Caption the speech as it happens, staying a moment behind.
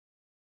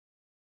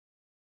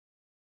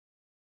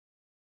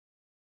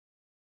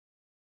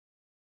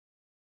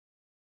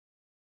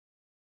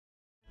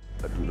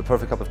the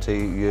perfect cup of tea,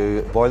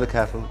 you boil the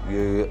kettle,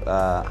 you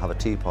have a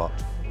teapot,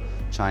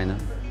 china,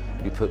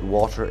 you put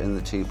water in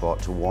the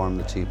teapot to warm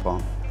the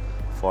teapot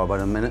for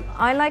about a minute.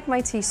 I like my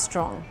tea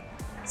strong,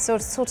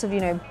 sort of, you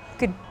know,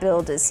 good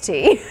builder's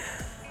tea.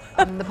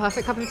 The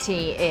perfect cup of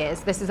tea is,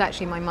 this is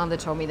actually, my mother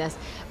told me this,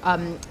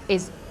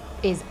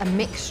 is a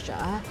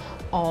mixture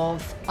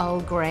of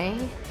Earl Grey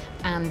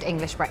and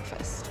English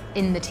breakfast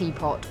in the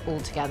teapot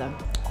all together.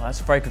 Oh, that's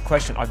a very good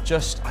question.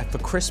 For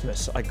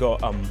Christmas, I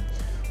got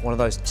one of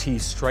those tea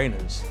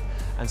strainers.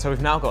 And so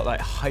we've now got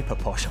like hyper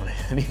posh on it,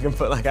 and you can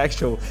put like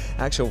actual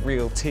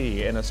real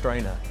tea in a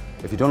strainer.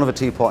 If you don't have a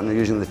teapot and you're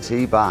using the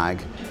tea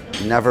bag,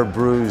 never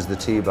bruise the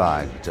tea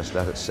bag, just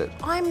let it sit.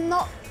 I'm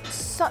not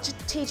such a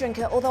tea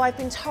drinker, although I've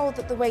been told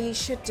that the way you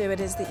should do it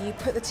is that you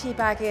put the tea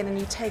bag in and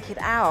you take it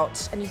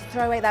out and you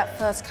throw away that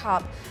first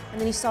cup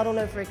and then you start all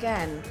over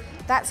again.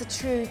 That's a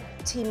true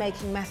tea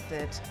making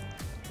method.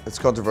 It's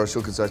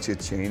controversial because actually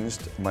it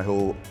changed my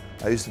whole,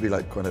 I used to be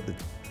like quite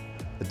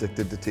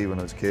addicted to tea when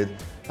I was a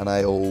kid, and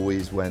I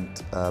always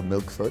went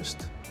milk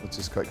first, which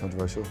is quite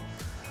controversial.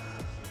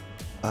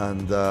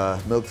 And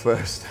milk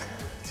first,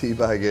 tea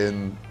bag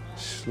in,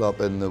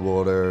 slop in the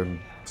water and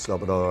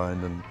slop it all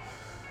around, and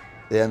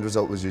the end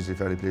result was usually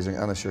fairly pleasing,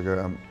 and a sugar,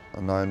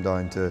 and now I'm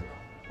down to,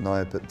 now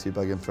I put the tea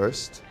bag in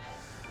first,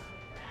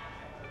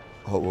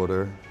 hot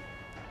water,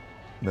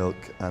 milk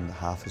and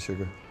half a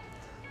sugar.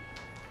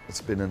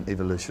 It's been an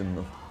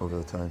evolution over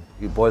the time.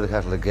 You boil the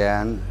kettle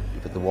again,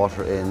 you put the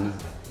water in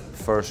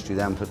first, you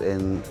then put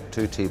in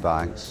 2 tea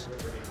bags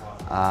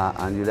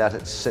and you let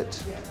it sit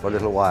for a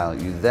little while.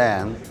 You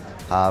then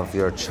have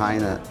your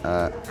china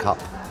cup.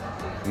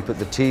 You put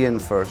the tea in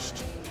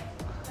first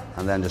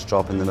and then just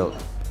drop in the milk.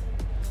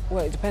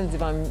 Well, it depends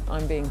if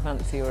I'm being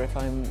fancy or if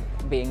I'm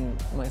being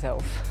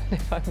myself.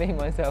 If I'm being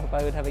myself,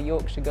 I would have a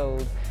Yorkshire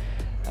Gold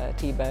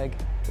tea bag,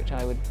 which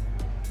I would,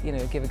 you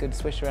know, give a good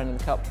swish around in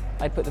the cup.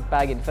 I'd put the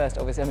bag in first,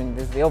 obviously. I mean,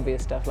 there's the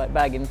obvious stuff, like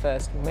bag in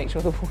first, make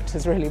sure the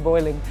water's really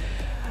boiling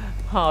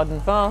hard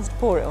and fast,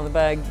 pour it on the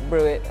bag,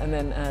 brew it, and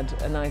then add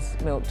a nice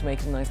milk to make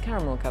it a nice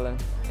caramel colour.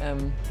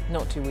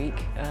 Not too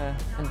weak,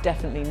 and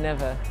definitely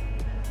never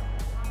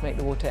make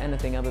the water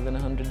anything other than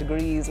 100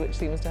 degrees, which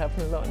seems to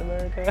happen a lot in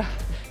America.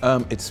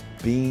 It's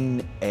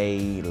been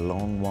a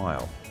long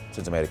while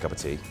since I made a cup of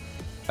tea,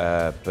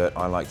 but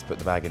I like to put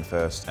the bag in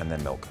first and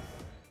then milk.